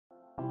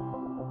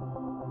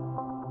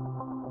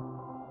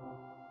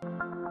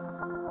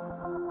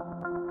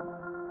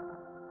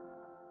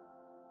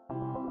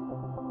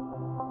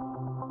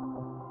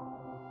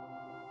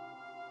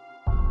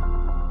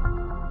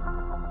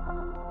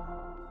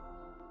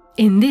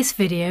In this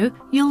video,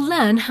 you'll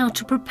learn how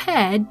to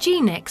prepare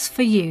Genex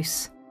for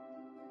use.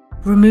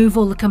 Remove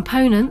all the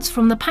components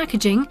from the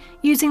packaging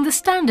using the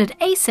standard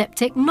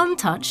aseptic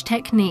non-touch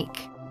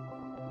technique.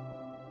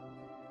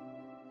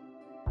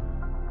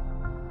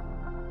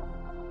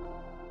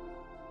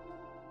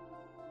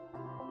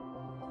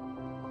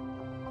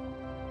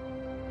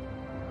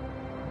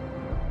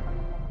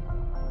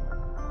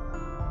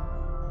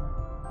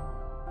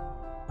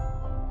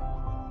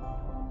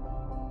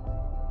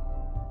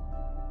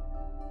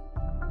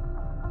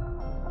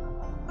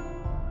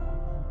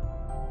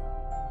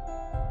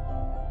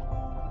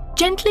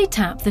 Gently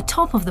tap the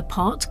top of the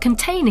pot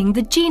containing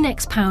the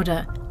Genex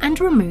powder and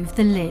remove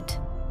the lid.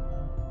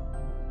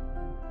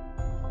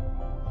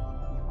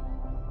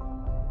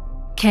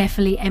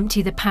 Carefully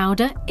empty the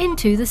powder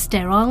into the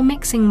sterile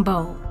mixing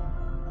bowl.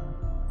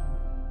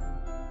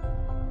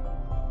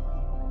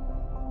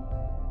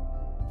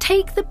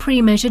 Take the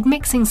pre-measured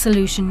mixing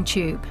solution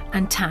tube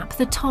and tap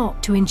the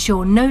top to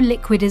ensure no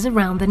liquid is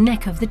around the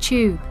neck of the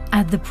tube.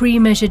 Add the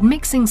pre-measured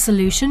mixing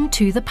solution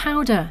to the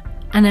powder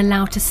and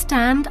allow to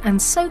stand and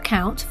soak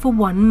out for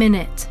 1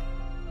 minute.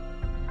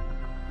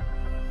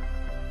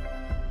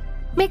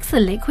 Mix the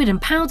liquid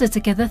and powder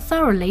together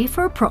thoroughly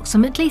for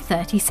approximately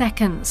 30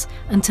 seconds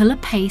until a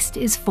paste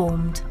is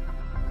formed.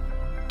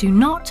 Do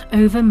not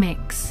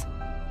overmix.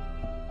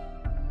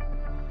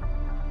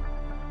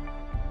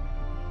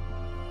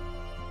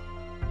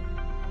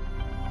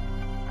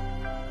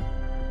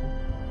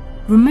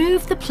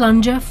 Remove the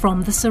plunger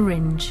from the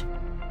syringe.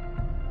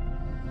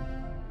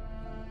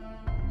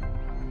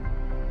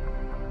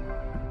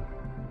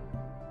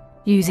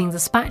 Using the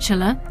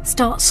spatula,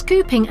 start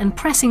scooping and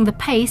pressing the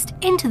paste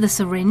into the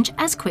syringe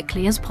as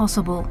quickly as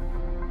possible.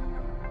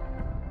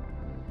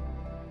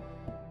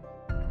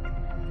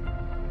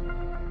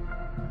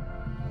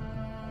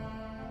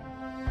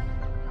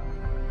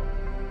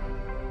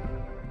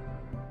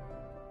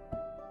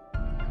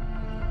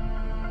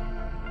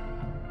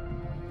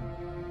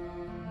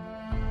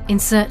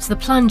 Insert the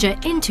plunger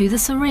into the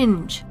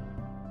syringe.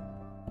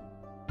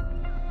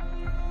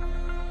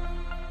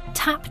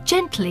 Tap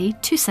gently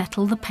to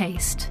settle the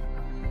paste.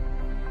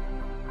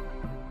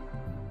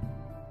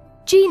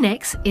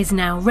 Genex is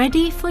now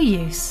ready for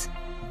use.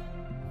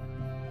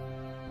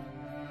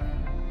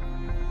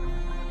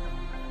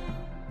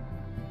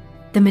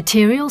 The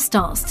material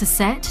starts to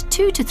set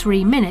 2 to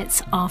 3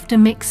 minutes after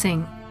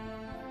mixing.